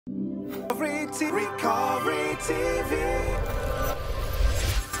Recovery TV.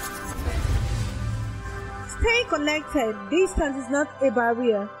 Stay connected. Distance is not a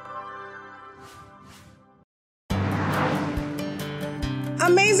barrier.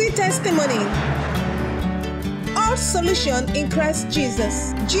 Amazing testimony. All solution in Christ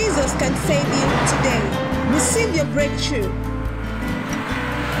Jesus. Jesus can save you today. Receive your breakthrough.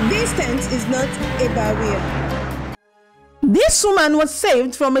 Distance is not a barrier. This woman was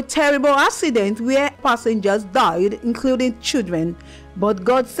saved from a terrible accident where passengers died, including children, but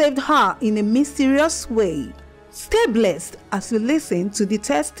God saved her in a mysterious way. Stay blessed as you listen to the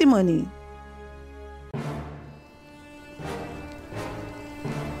testimony.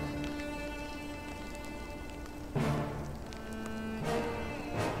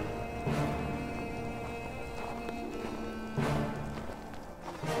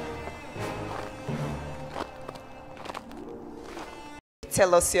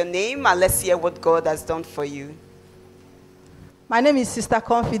 Tell us your name and let's hear what God has done for you. My name is Sister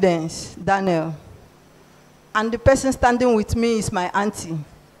Confidence Daniel. And the person standing with me is my auntie,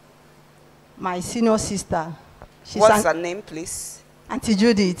 my senior sister. What's her name, please? Auntie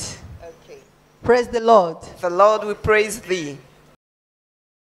Judith. Okay. Praise the Lord. The Lord will praise thee.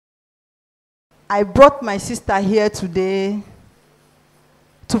 I brought my sister here today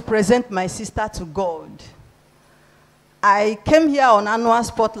to present my sister to God. I came here on annual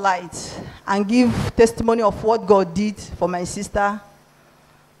spotlight and give testimony of what God did for my sister.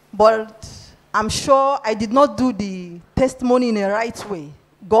 But I'm sure I did not do the testimony in a right way.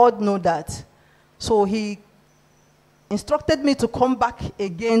 God knows that. So he instructed me to come back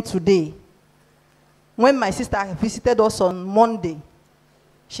again today. When my sister visited us on Monday,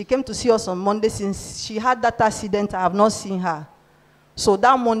 she came to see us on Monday. Since she had that accident, I have not seen her. So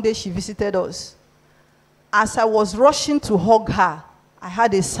that Monday she visited us. As I was rushing to hug her, I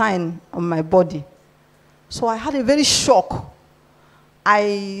had a sign on my body. So I had a very shock.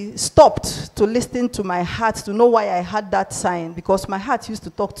 I stopped to listen to my heart to know why I had that sign, because my heart used to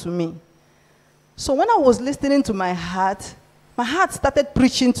talk to me. So when I was listening to my heart started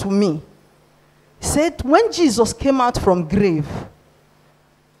preaching to me. It said, when Jesus came out from grave,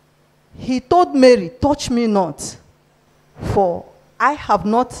 he told Mary, touch me not, for I have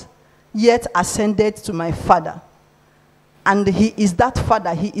not yet ascended to my Father. And he is that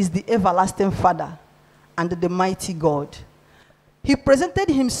Father. He is the everlasting Father and the mighty God. He presented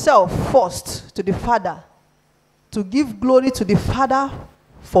himself first to the Father to give glory to the Father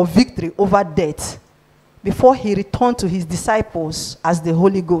for victory over death before he returned to his disciples as the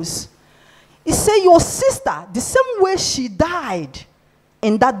Holy Ghost. He said, your sister, the same way she died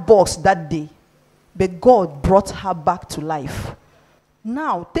in that box that day, but God brought her back to life.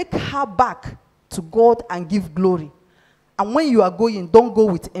 Now, take her back to God and give glory. And when you are going, don't go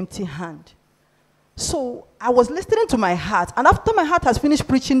with empty hand. So, I was listening to my heart. And after my heart has finished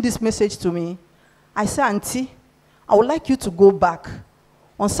preaching this message to me, I said, Auntie, I would like you to go back.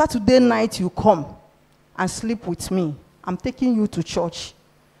 On Saturday night, you come and sleep with me. I'm taking you to church.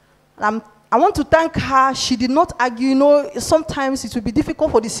 I want to thank her. She did not argue. You know, sometimes it will be difficult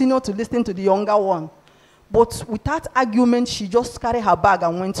for the senior to listen to the younger one. But without argument, she just carried her bag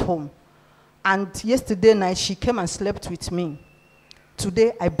and went home. And yesterday night, she came and slept with me.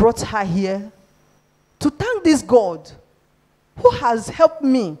 Today, I brought her here to thank this God who has helped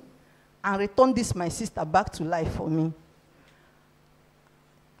me and returned this, my sister, back to life for me.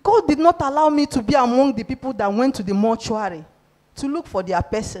 God did not allow me to be among the people that went to the mortuary to look for their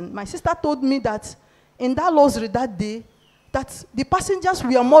person. My sister told me that in that rosary that day, that the passengers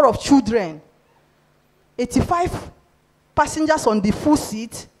were more of children. 85 passengers on the full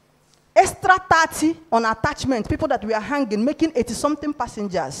seat, extra 30 on attachment, people that were hanging, making 80-something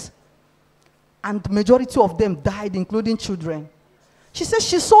passengers. And the majority of them died, including children. She said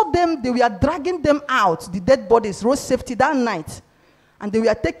she saw them, they were dragging them out, the dead bodies, road safety that night. And they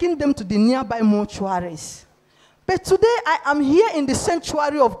were taking them to the nearby mortuaries. But today I am here in the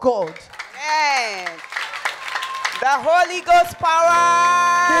sanctuary of God. Yes. The Holy Ghost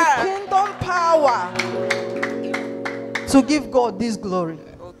power. The kingdom power. To give God this glory.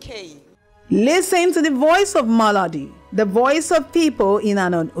 Okay. Listen to the voice of melody, the voice of people in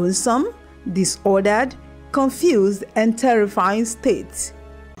an unwholesome, disordered, confused, and terrifying state.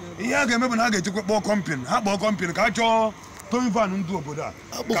 He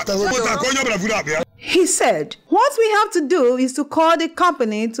said, what we have to do is to call the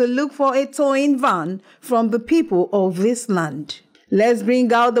company to look for a towing van from the people of this land. Let's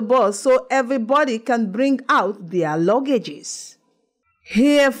bring out the bus so everybody can bring out their luggages.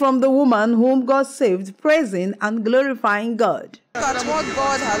 Hear from the woman whom God saved, praising and glorifying God. Look at what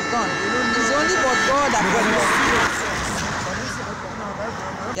God has done. It's only what God has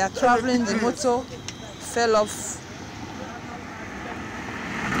done. They are traveling, the motor fell off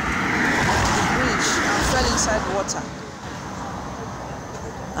the bridge and fell inside water.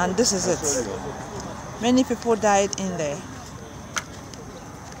 And this is it. Many people died in there.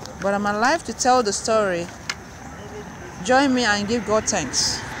 But I'm alive to tell the story. Join me and give God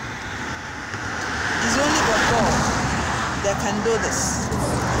thanks. It's only but God that can do this.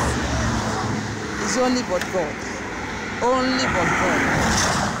 It's only but God. Only but God.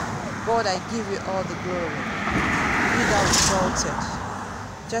 God, I give you all the glory. Be thou exalted.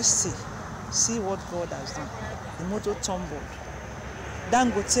 Just see what God has done. The motor tumbled.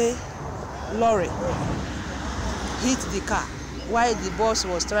 Dangote lorry hit the car while the boss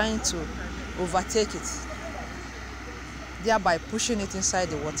was trying to overtake it, thereby pushing it inside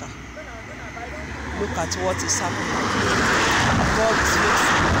the water. Look at what is happening. God is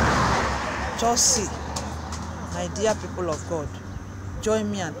faithful. Just see, my dear people of God, join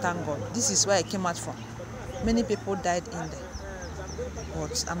me and thank God. This is where I came out from. Many people died in there,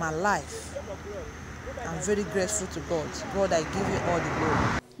 but I'm alive. I'm very grateful to God. God, I give you all the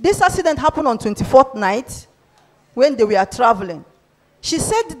glory. This accident happened on 24th night when they were traveling. She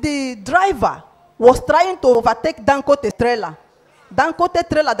said the driver was trying to overtake Dangote trailer. Dangote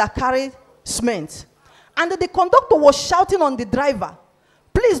trailer that carried cement. And the conductor was shouting on the driver,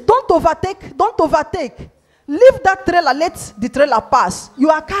 please don't overtake, don't overtake. Leave that trailer, let the trailer pass. You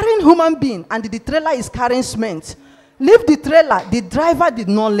are carrying human being and the trailer is carrying cement. Leave the trailer. The driver did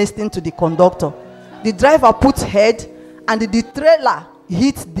not listen to the conductor. The driver put head and the trailer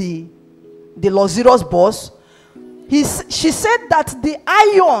hit the luxurious bus. She said that the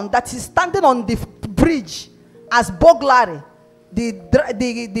iron that is standing on the bridge as burglary,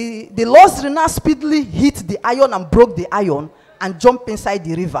 the luxury now speedily hit the iron and broke the iron and jumped inside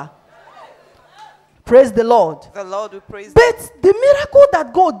the river. Praise the Lord. The Lord will praise. But the miracle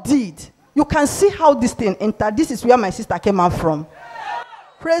that God did, you can see how this thing entered. This is where my sister came out from.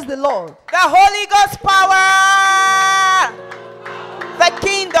 Praise the Lord. The Holy Ghost power. The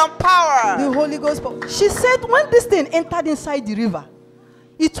kingdom power. The Holy Ghost power. She said when this thing entered inside the river,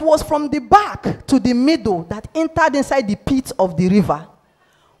 it was from the back to the middle that entered inside the pit of the river.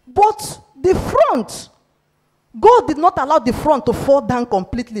 But the front, God did not allow the front to fall down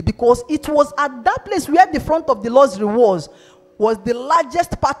completely, because it was at that place where the front of the luxury was the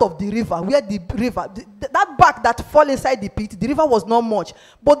largest part of the river, where the river, that back that fell inside the pit, the river was not much.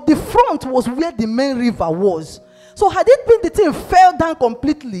 But the front was where the main river was. So had it been the thing fell down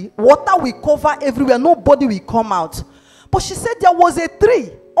completely, water will cover everywhere, nobody will come out. But she said there was a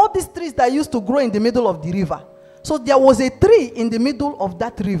tree, all these trees that used to grow in the middle of the river. So there was a tree in the middle of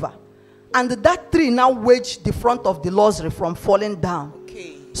that river. And that tree now wedged the front of the luxury from falling down.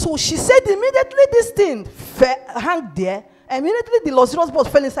 Okay. So she said immediately this thing hung there, immediately the luxurious bus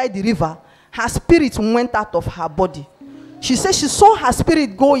fell inside the river, her spirit went out of her body. She said she saw her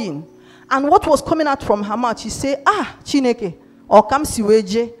spirit going. And what was coming out from her mouth, she said, Chineke, or come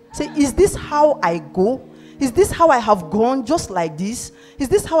siweje. Say, is this how I go? Is this how I have gone, just like this? Is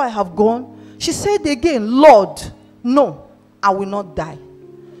this how I have gone? She said again, Lord, no, I will not die.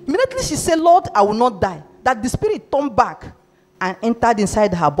 Immediately she said, Lord, I will not die. That the spirit turned back and entered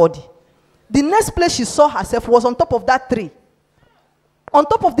inside her body. The next place she saw herself was on top of that tree. On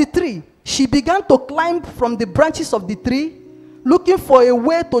top of the tree, she began to climb from the branches of the tree, looking for a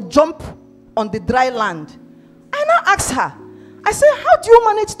way to jump on the dry land. I now asked her, I said, how do you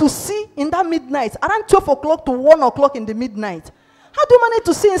manage to see in that midnight, around 12 o'clock to 1 o'clock in the midnight? How do you manage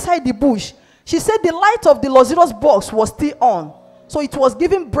to see inside the bush? She said the light of the luxurious box was still on. So it was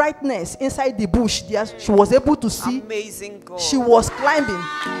giving brightness inside the bush. There, she was able to see. Amazing God. She was climbing.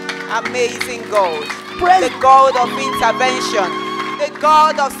 Amazing God. Praise the God of intervention. The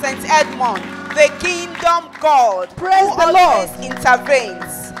God of St. Edmund. The kingdom God. Praise who the always Lord.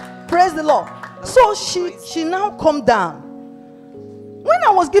 intervenes. Praise the Lord. So she now calmed down. When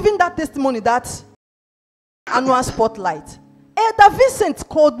I was giving that testimony, that annual spotlight, Elder Vincent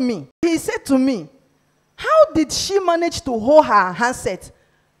called me. He said to me, how did she manage to hold her handset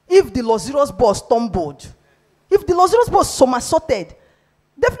if the luxurious bus stumbled? If the luxurious bus somersaulted,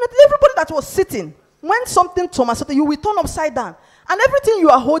 definitely everybody that was sitting, when something somersaulted, you will turn upside down. And everything you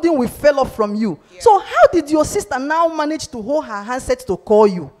are holding will fall off from you. Yeah. So how did your sister now manage to hold her handset to call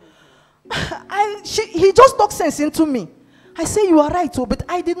you? He just talked sense into me. I say, you are right, but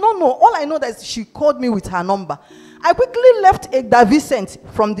I did not know. All I know that she called me with her number. I quickly left Elder Vincent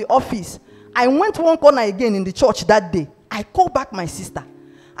from the office. I went one corner again in the church that day I called back my sister.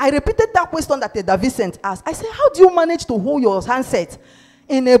 I repeated that question that Vincent asked. I said, how do you manage to hold your handset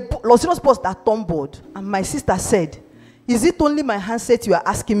in a luxurious bus that tumbled? And my sister said, is it only my handset you are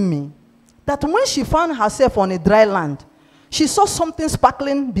asking me? That when she found herself on a dry land, she saw something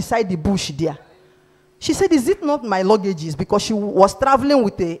sparkling beside the bush there. She said, is it not my luggages? Because she was traveling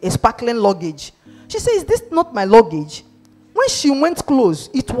with a sparkling luggage. She said, is this not my luggage? When she went close,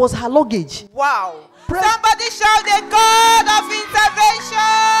 it was her luggage. Wow. Somebody shout the God of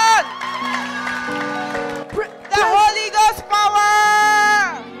intervention. The Holy Ghost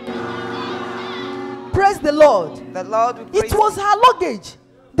power. Praise the Lord. The Lord will praise It was her luggage.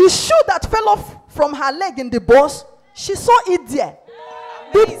 The shoe that fell off from her leg in the bus, she saw it there.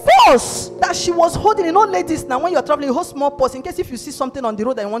 The purse that she was holding, you know, ladies, now when you're traveling, you hold small purse in case if you see something on the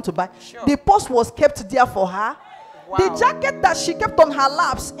road that you want to buy. Sure. The purse was kept there for her. Wow. The jacket that she kept on her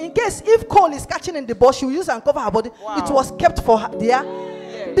laps, in case if cold is catching in the bus, she will use and cover her body. Wow. It was kept for her there.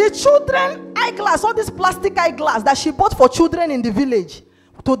 Yeah. The children eyeglass, all this plastic eyeglass that she bought for children in the village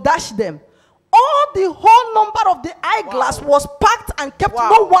to dash them. All the whole number of the eyeglass was packed and kept. Wow.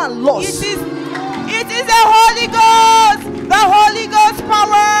 No one lost. It is the Holy Ghost. The Holy Ghost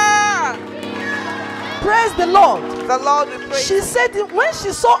power. Praise the Lord. The Lord will praise. She said when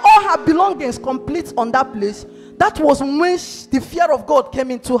she saw all her belongings complete on that place, that was when the fear of God came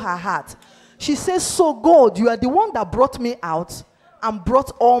into her heart. She says, so God, you are the one that brought me out and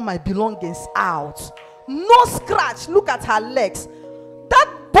brought all my belongings out. No scratch. Look at her legs. That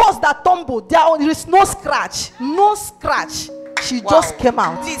bus that tumbled, there is no scratch. No scratch. She just came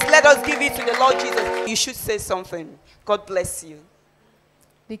out. Please let us give it to the Lord Jesus. You should say something. God bless you.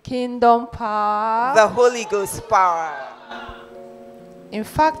 The kingdom power. The Holy Ghost power. In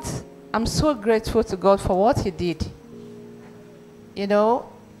fact, I'm so grateful to God for what He did. You know,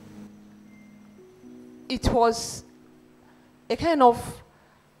 it was a kind of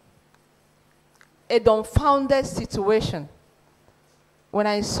a dumbfounded situation. When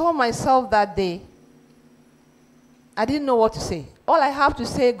I saw myself that day, I didn't know what to say. All I have to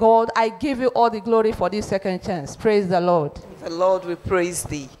say, God, I give you all the glory for this second chance. Praise the Lord. The Lord will praise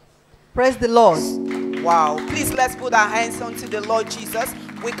thee. Praise the Lord. Wow. Please let's put our hands onto the Lord Jesus.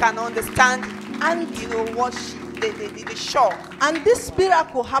 We can understand And you know what the shock. And this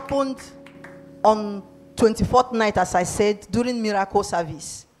miracle happened on 24th night, as I said, during miracle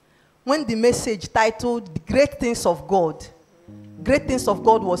service. When the message titled, The Great Things of God, Great Things of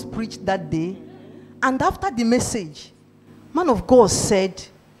God was preached that day. And after the message, man of God said,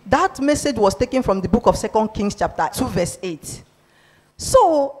 that message was taken from the book of 2 Kings chapter 2 verse 8.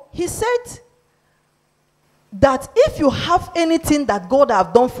 So he said that if you have anything that God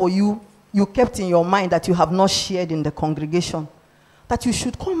have done for you, you kept in your mind that you have not shared in the congregation, that you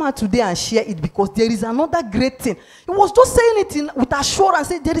should come out today and share it, because there is another great thing. He was just saying it with assurance,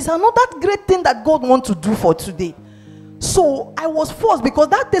 say, there is another great thing that God wants to do for today. So I was forced, because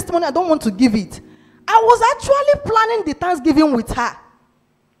that testimony, I don't want to give it. I was actually planning the Thanksgiving with her.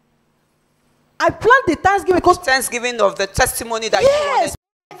 I planned the Thanksgiving because... Thanksgiving of the testimony that Yes,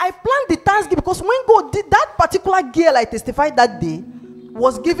 you wanted. I planned the Thanksgiving because when God did that particular girl I testified that day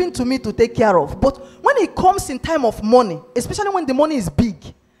was given to me to take care of. But when it comes in time of money, especially when the money is big,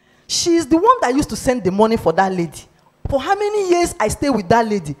 she is the one that used to send the money for that lady. For how many years I stayed with that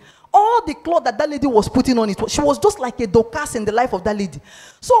lady? All the clothes that lady was putting on, she was just like a Dorcas in the life of that lady.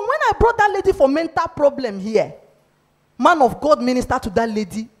 So when I brought that lady for mental problem here, man of God ministered to that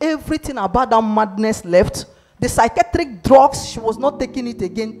lady. Everything about that madness left. The psychiatric drugs, she was not taking it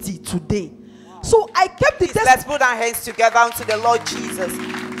again till today. So I kept the Please, let's put our hands together unto the Lord Jesus.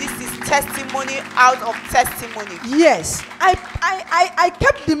 This is testimony out of testimony. Yes, I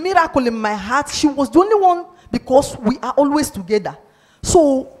kept the miracle in my heart. She was the only one, because we are always together.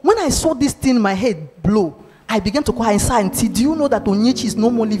 So when I saw this thing in my head blow, I began to call her inside and say, do you know that Onyechi is no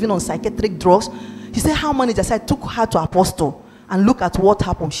more living on psychiatric drugs? He said, how many? I said, I took her to Apostle and look at what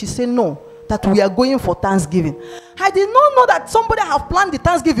happened. She said, no, that we are going for Thanksgiving. I did not know that somebody have planned the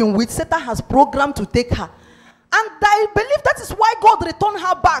Thanksgiving with Satan has programmed to take her. And I believe that is why God returned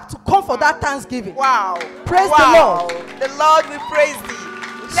her back to come for that Thanksgiving. Wow. Praise wow. the Lord. The Lord will praise thee.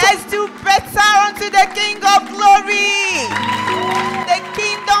 Let's do better unto the King of glory. The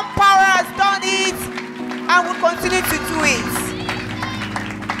kingdom power has done it and will continue to do it.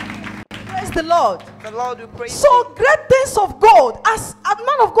 Praise the Lord. The Lord will praise So thee. great things of God, as a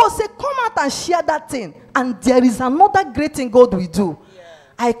man of God said, come out and share that thing. And there is another great thing God will do. Yeah.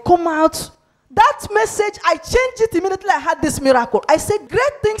 I come out, that message, I changed it immediately. I had this miracle. I said,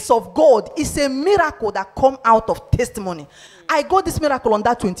 great things of God is a miracle that come out of testimony. I got this miracle on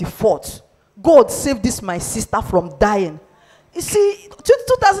that 24th. God save this my sister from dying. You see,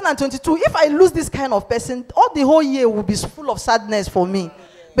 2022, if I lose this kind of person, all the whole year will be full of sadness for me.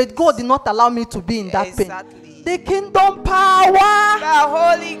 But God did not allow me to be in that pain. The kingdom power. The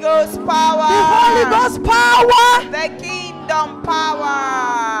Holy Ghost power. The Holy Ghost power. The kingdom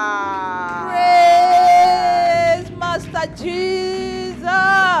power. Praise Master Jesus.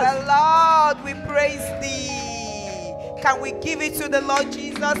 The Lord, we praise thee. Can we give it to the Lord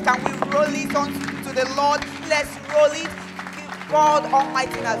Jesus? Can we roll it on to the Lord? Let's roll it. God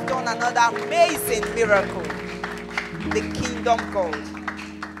Almighty has done another amazing miracle. The kingdom God.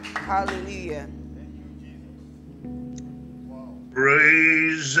 Hallelujah.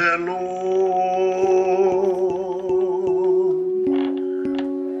 Praise the Lord.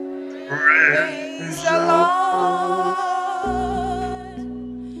 Praise the Lord.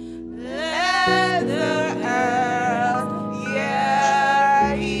 Let the earth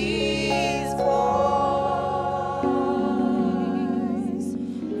hear his voice.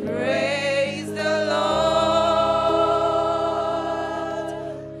 Praise the Lord.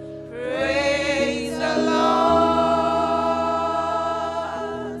 Praise the Lord.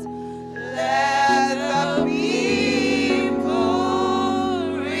 Let the people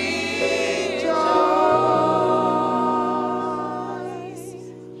rejoice.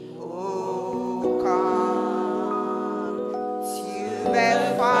 Oh, come to the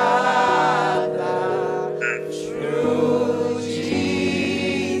Father through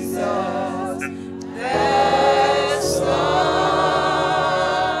Jesus the Son,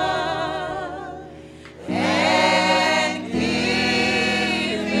 and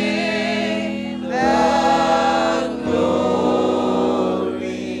give him the glory.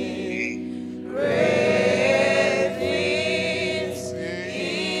 Great things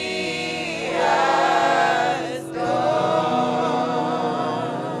he has done.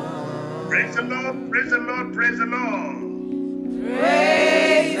 Praise the Lord. Praise the Lord. Praise the Lord.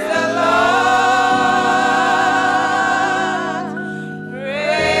 Praise the Lord.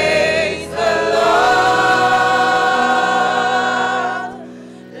 Praise the Lord.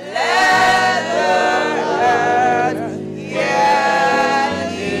 Let the earth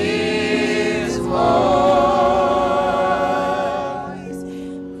hear his voice.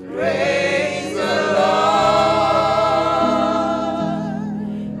 Praise the Lord.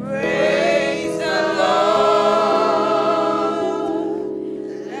 Praise the Lord.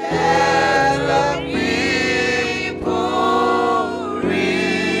 Let the people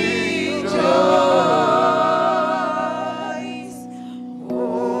rejoice.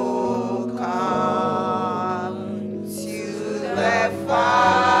 Oh, come to the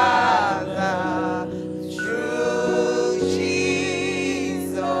Father through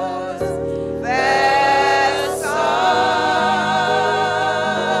Jesus the Son,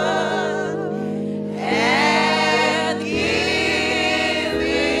 and give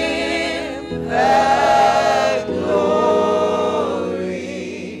him the glory.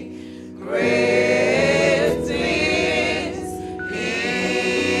 Great things he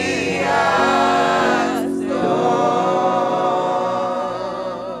has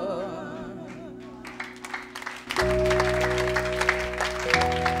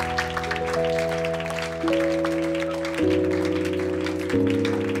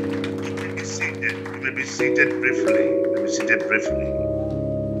Be seated. You may be seated briefly. You may be seated briefly.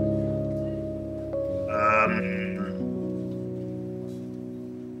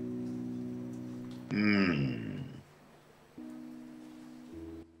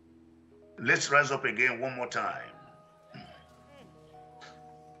 Let's rise up again one more time.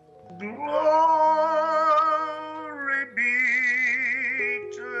 Glory be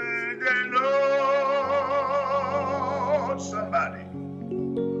to the Lord. Somebody.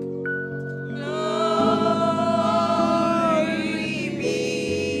 Glory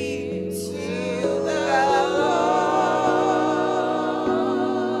be to the Lord.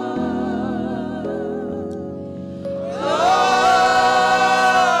 Glory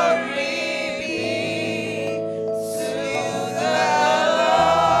be to the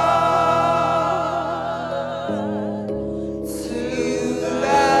Lord. To the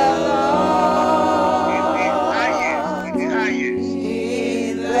Lord. In the highest. In the highest.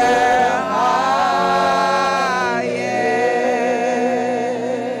 In the highest.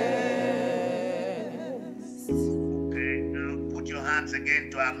 Okay, now put your hands again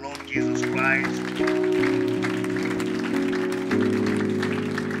to our Lord Jesus Christ.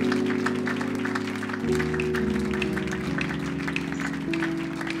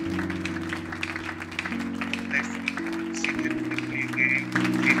 Let's sit it quickly again.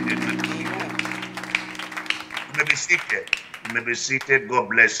 Sit it and go. You may be seated. You You may be seated. God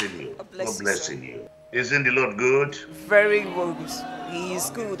blessing you. God bless God you, blessing sir. you. Isn't the Lord good? Very good. He is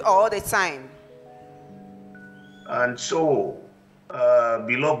good all the time. And so,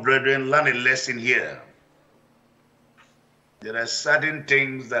 beloved brethren, learn a lesson here. There are certain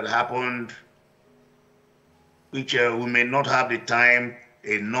things that happened which we may not have the time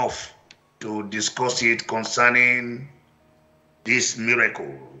enough to discuss it concerning this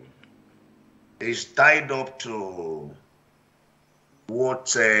miracle. It's tied up to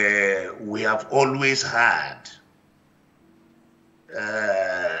what we have always had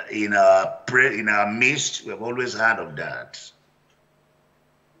in our midst. We have always heard of that.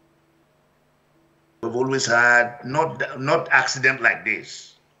 We've always had not accident like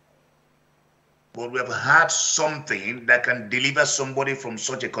this, but we have had something that can deliver somebody from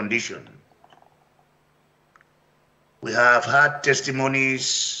such a condition. We have had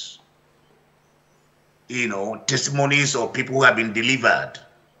testimonies, testimonies of people who have been delivered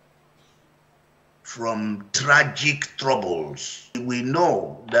from tragic troubles. We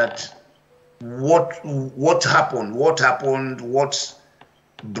know that what happened, what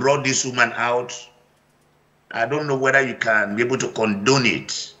brought this woman out. I don't know whether you can be able to condone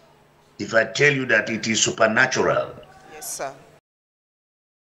it if I tell you that it is supernatural. Yes, sir.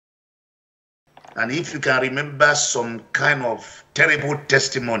 And if you can remember some kind of terrible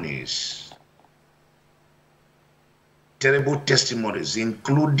testimonies,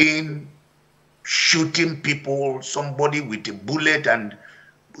 including shooting people, somebody with a bullet and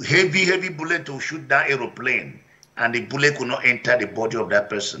heavy bullet to shoot that aeroplane, and the bullet could not enter the body of that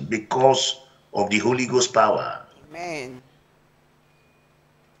person because of the Holy Ghost power. Amen.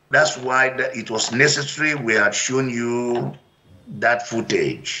 That's why it was necessary we had shown you that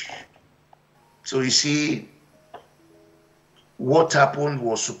footage. So you see, what happened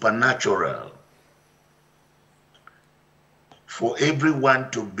was supernatural. For everyone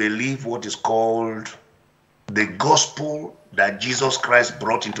to believe what is called the gospel that Jesus Christ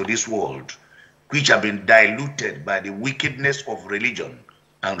brought into this world, which have been diluted by the wickedness of religion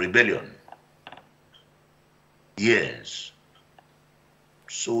and rebellion. Yes.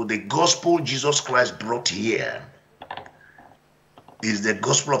 So the gospel Jesus Christ brought here is the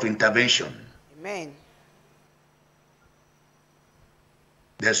gospel of intervention. Amen.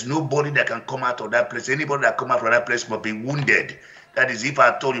 There's nobody that can come out of that place. Anybody that come out of that place must be wounded. That is, if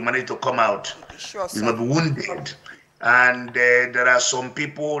I told you manage to come out, Sure, you must be wounded. And there are some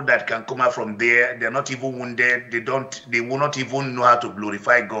people that can come out from there. They're not even wounded. They will not even know how to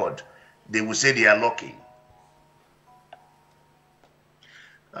glorify God. They will say they are lucky.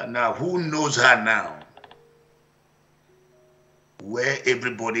 And now, who knows her now? Where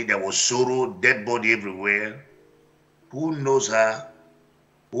everybody, there was sorrow, dead body everywhere. Who knows her?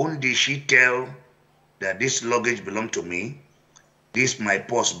 Whom did she tell that this luggage belonged to me? This my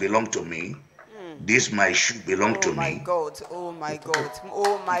purse belonged to me. This my shoe belonged to me. Oh my God, oh my God,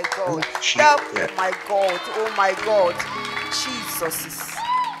 oh my God. Yeah. Oh my God, oh my God. Jesus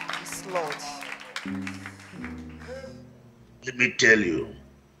is Lord. Let me tell you,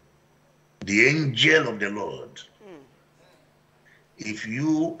 the angel of the Lord, if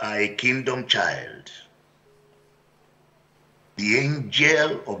you are a kingdom child, the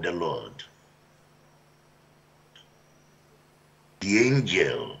angel of the Lord, the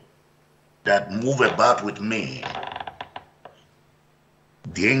angel that move about with me,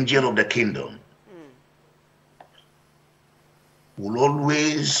 the angel of the kingdom, will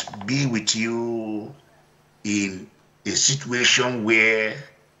always be with you in a situation where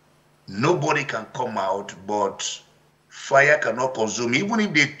nobody can come out, but fire cannot consume. Even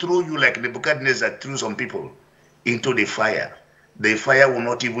if they throw you like Nebuchadnezzar threw some people into the fire will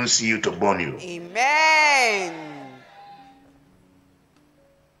not even see you to burn you. Amen.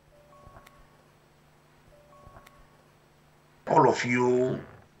 All of you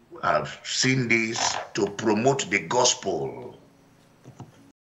have seen this to promote the gospel.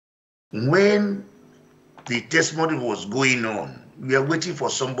 When the testimony was going on, we are waiting for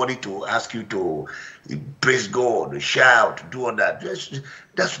somebody to ask you to praise God, shout, do all that.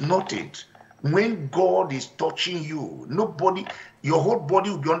 That's not it. When God is touching you, your whole body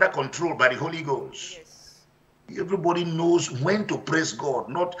will be under control by the Holy Ghost. Yes. Everybody knows when to praise God.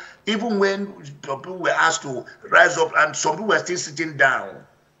 Not even when people were asked to rise up, and some people were still sitting down.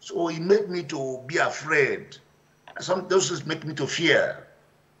 So it made me to be afraid. Some those make me to fear.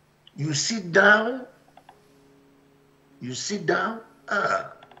 You sit down.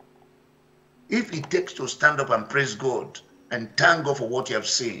 If it takes to stand up and praise God and thank God for what you have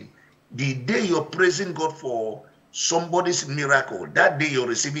seen, the day you're praising God for somebody's miracle, that day you're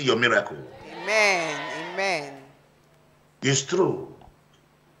receiving your miracle. Amen. Amen. It's true.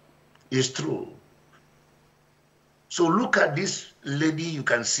 It's true. So look at this lady, you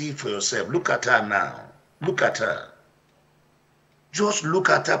can see for yourself. Look at her now. Look at her. Just look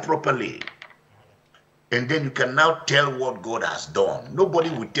at her properly. And then you can now tell what God has done. Nobody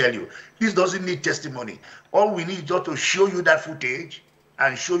will tell you. This doesn't need testimony. All we need is just to show you that footage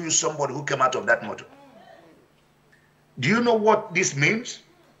and show you somebody who came out of that motor. Do you know what this means?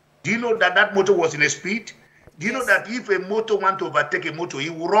 Do you know that that motor was in a speed? Do you know that if a motor wants to overtake a motor,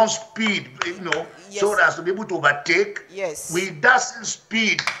 it will run speed, so as to be able to overtake? Yes. With that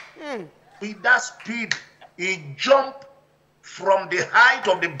speed, it jumped from the height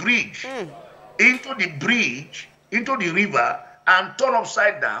of the bridge into the river, and turned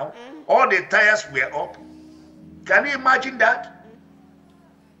upside down. All the tires were up. Can you imagine that?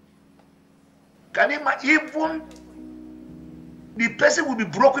 Can you imagine? Even the person will be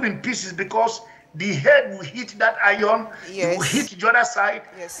broken in pieces because the head will hit that iron, it will hit the other side,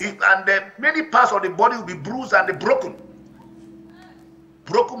 and many parts of the body will be bruised and broken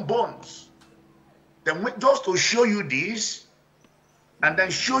bones. Then just to show you this, and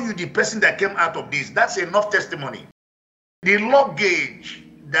then show you the person that came out of this, that's enough testimony. The luggage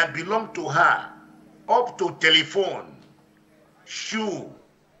that belonged to her, up to telephone, shoe,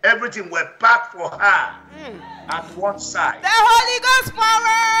 everything were packed for her at one side. The Holy Ghost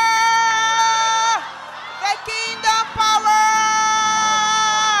power! The kingdom power!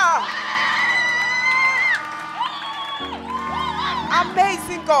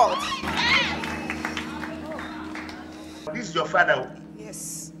 Amazing God. This is your father.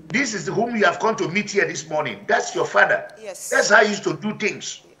 Yes. This is whom you have come to meet here this morning. That's your father. Yes. That's how he used to do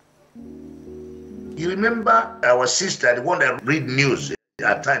things. You remember our sister, the one that read news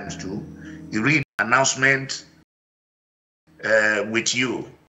at times too. You read announcement with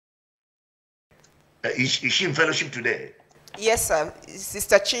you. Is she in fellowship today? Yes, sir.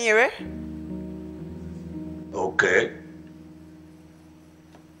 Sister Chinyere. Okay.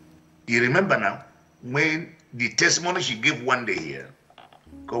 You remember now when the testimony she gave one day here,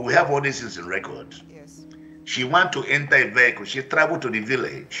 because we have all this in record. Yes. She wanted to enter a vehicle. She traveled to the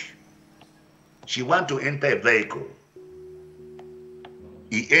village. She wanted to enter a vehicle.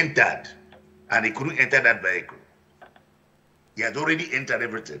 He entered, and he couldn't enter that vehicle. He had already entered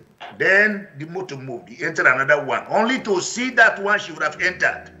everything. Then the motor moved. He entered another one, only to see that one she would have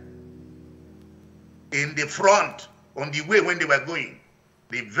entered in the front on the way when they were going.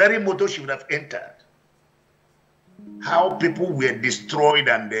 The very motor she would have entered. How people were destroyed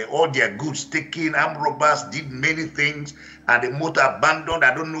and all their goods taken. Armed robbers did many things, and the motor abandoned.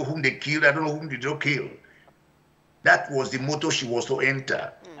 I don't know whom they killed. I don't know whom they don't kill. That was the motor she was to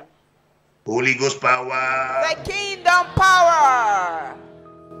enter. Holy Ghost power. The kingdom power.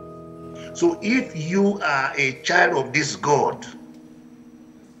 So if you are a child of this God,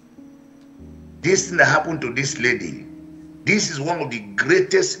 this thing that happened to this lady, this is one of the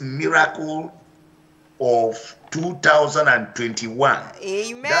greatest miracles of 2021.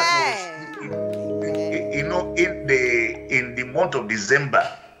 Amen. That was, in the month of December,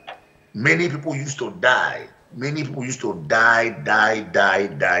 many people used to die. Many people used to die.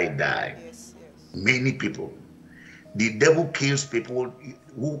 Yes. Many people. The devil kills people.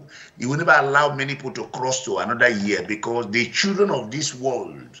 Who he will never allow many people to cross to another year, because the children of this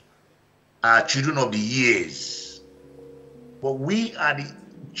world are children of the years. But we are the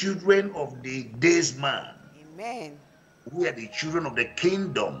children of the days man. Amen. We are the children of the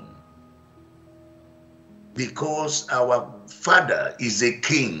kingdom, because our Father is a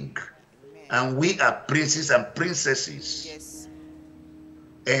king. Amen. And we are princes and princesses. Yes.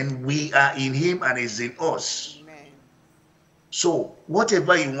 And we are in him and is in us. Amen. So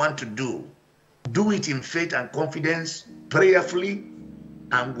whatever you want to do it in faith and confidence, prayerfully,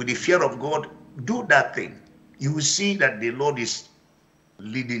 and with the fear of God. Do that thing. You will see that the Lord is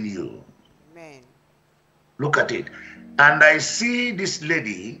leading you. Amen. Look at it. And I see this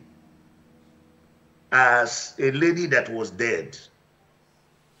lady as a lady that was dead.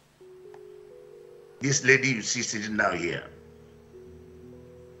 This lady you see sitting down here.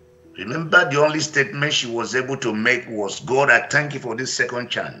 Remember, the only statement she was able to make was, God, I thank you for this second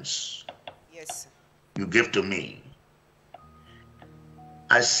chance Yes. you gave to me.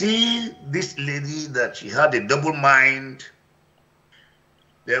 I see this lady that she had a double mind.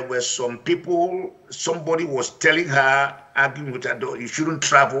 There were some people, somebody was telling her, arguing with her, you shouldn't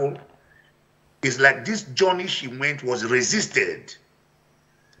travel. It's like this journey she went was resisted.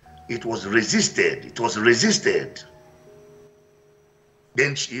 It was resisted. It was resisted.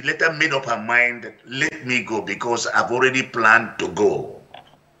 Then she later made up her mind, let me go because I've already planned to go.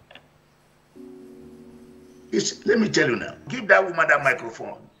 Let me tell you now. Give that woman that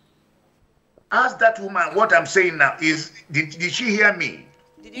microphone. Ask that woman what I'm saying now. Did she hear me?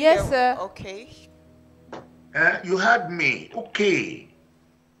 Did you Yes, hear? sir. Okay. You heard me. Okay.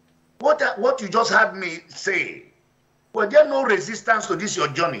 What you just heard me say? Was there no resistance to this your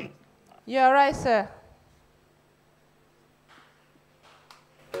journey? You're right, sir.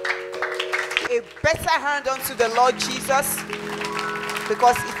 A better hand unto the Lord Jesus,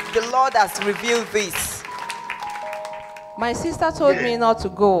 because the Lord has revealed this. My sister told me not to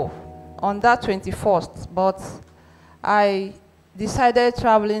go on that 21st, but I decided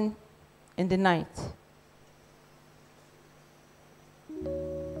traveling in the night.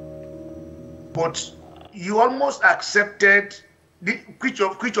 But you almost accepted which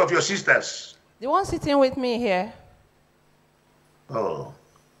of your sisters? The one sitting with me here. Oh,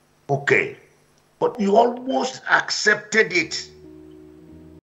 okay. But you almost accepted it.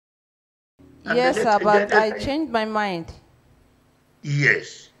 And Yes, then sir, but then- I changed my mind.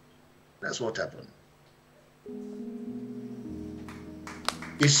 Yes, that's what happened.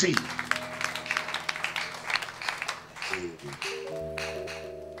 You see,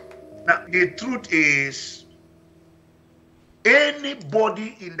 now the truth is,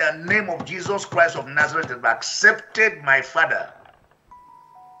 anybody in the name of Jesus Christ of Nazareth have accepted my Father,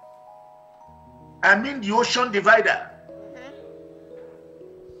 I mean the ocean divider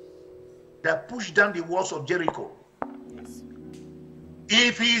that pushed down the walls of Jericho.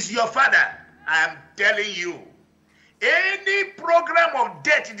 If he is your father, I'm telling you, any program of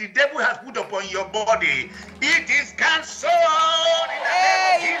death the devil has put upon your body, it is cancelled in the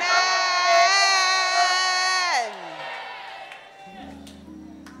name of Jesus. Amen.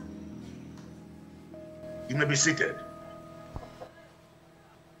 You may be seated.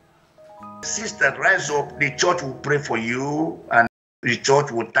 Sister, rise up. The church will pray for you, and the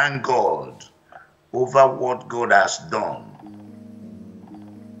church will thank God over what God has done.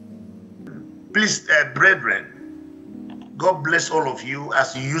 Please, brethren, God bless all of you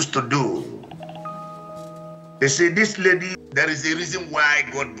as you used to do. They say this lady, there is a reason why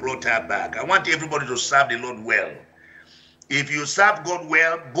God brought her back. I want everybody to serve the Lord well. If you serve God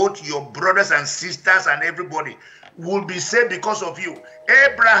well, both your brothers and sisters and everybody will be saved because of you.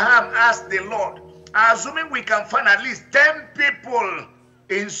 Abraham asked the Lord, assuming we can find at least 10 people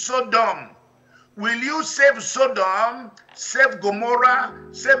in Sodom, will you save Sodom, save Gomorrah,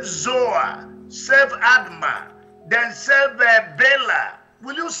 save Zoar, save Admah, then save Bela?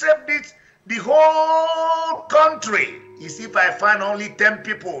 Will you save the whole country? You see, if I find only 10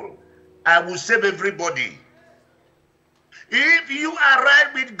 people, I will save everybody. If you are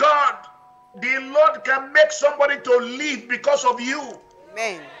right with God, the Lord can make somebody to live because of you.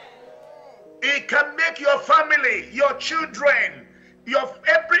 Amen. He can make your family, your children,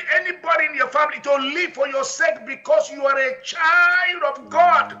 anybody in your family to live for your sake because you are a child of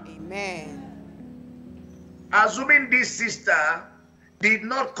God. Amen. Assuming this sister did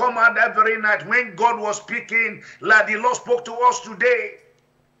not come out that very night when God was speaking, like the Lord spoke to us today,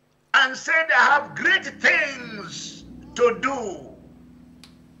 and said, I have great things to do.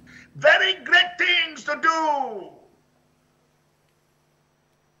 Very great things to do.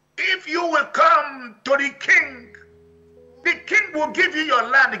 If you will come to the king will give you your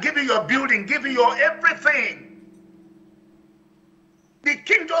land, give you your building, give you your everything. The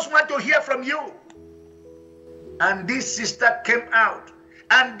king just wants to hear from you. And this sister came out.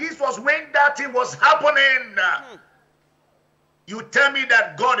 And this was when that thing was happening. You tell me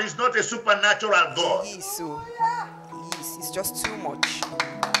that God is not a supernatural God. He is so. He is. It's just too much.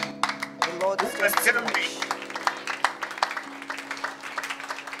 The Lord is You just can too tell much. me.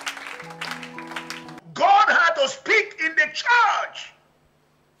 God had to speak in the church.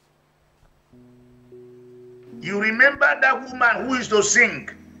 You remember that woman who used to sing,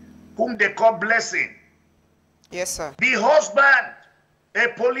 whom they call Blessing? Yes, sir. The husband, a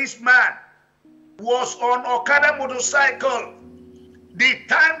policeman, was on Okada motorcycle. The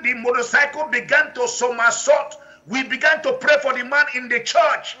time the motorcycle began to somersault, we began to pray for the man in the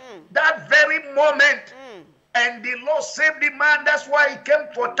church. That very moment. And the Lord saved the man. That's why he came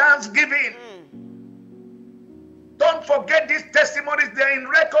for Thanksgiving. Don't forget these testimonies. They're in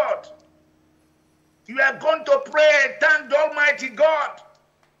record. You are going to pray and thank the Almighty God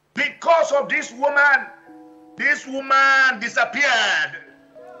because of this woman. This woman disappeared.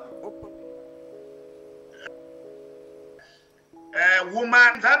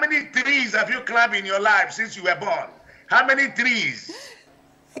 Woman, how many trees have you climbed in your life since you were born? How many trees?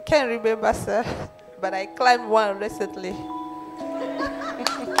 I can't remember, sir, but I climbed one recently.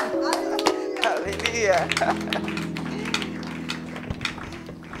 Hallelujah.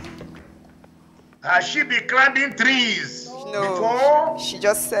 Has she been climbing trees No. before? She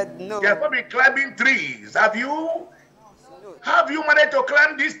just said no. You have not been climbing trees. Have you? Have you managed to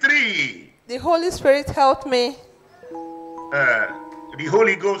climb this tree? The Holy Spirit helped me. The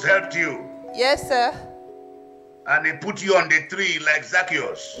Holy Ghost helped you. Yes, sir. And he put you on the tree like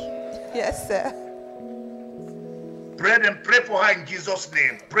Zacchaeus. Yes, sir. Pray and pray for her in Jesus'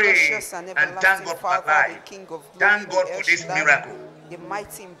 name. Pray Precious and everlasting thank God for her Father, life. the King of glory, Thank God the for this El Shaddai, miracle. the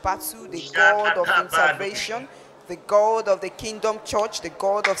mighty in battle, the God of intervention, the God of the Kingdom Church, the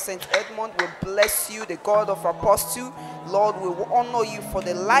God of St. Edmund will bless you, the God of Apostle. Lord, we will honor you for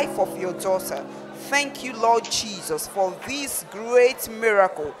the life of your daughter. Thank you, Lord Jesus, for this great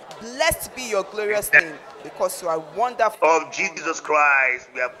miracle. Blessed be your glorious name, because you are wonderful. Of Jesus Christ,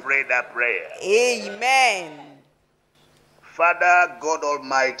 we have prayed that prayer. Amen. Father God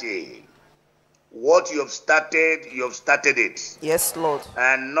Almighty, what you have started it. Yes, Lord.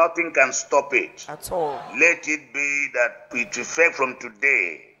 And nothing can stop it. At all. Let it be that it effect from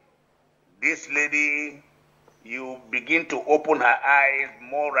today. This lady, you begin to open her eyes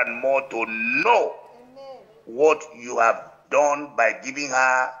more and more to know what you have done by giving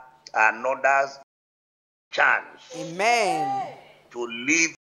her another chance. Amen. To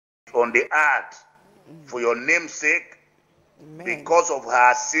live on the earth for your name's sake. Amen. Because of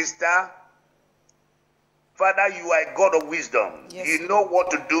her sister. Father, you are a God of wisdom. Yes, you know what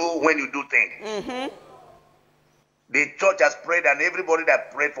to do when you do things. The church has prayed, and everybody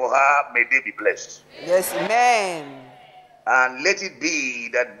that prayed for her, may they be blessed. Yes, amen. And let it be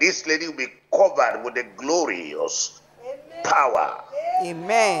that this lady will be covered with the glorious power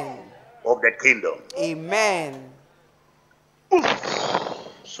Amen. of the kingdom. Amen.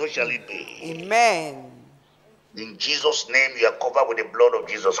 So shall it be. Amen. In Jesus' name, you are covered with the blood of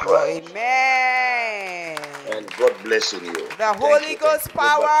Jesus Christ. Amen. And God bless in you. The Holy Ghost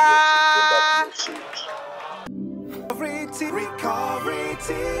power. Go back to your seat. Recovery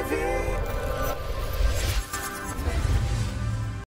TV.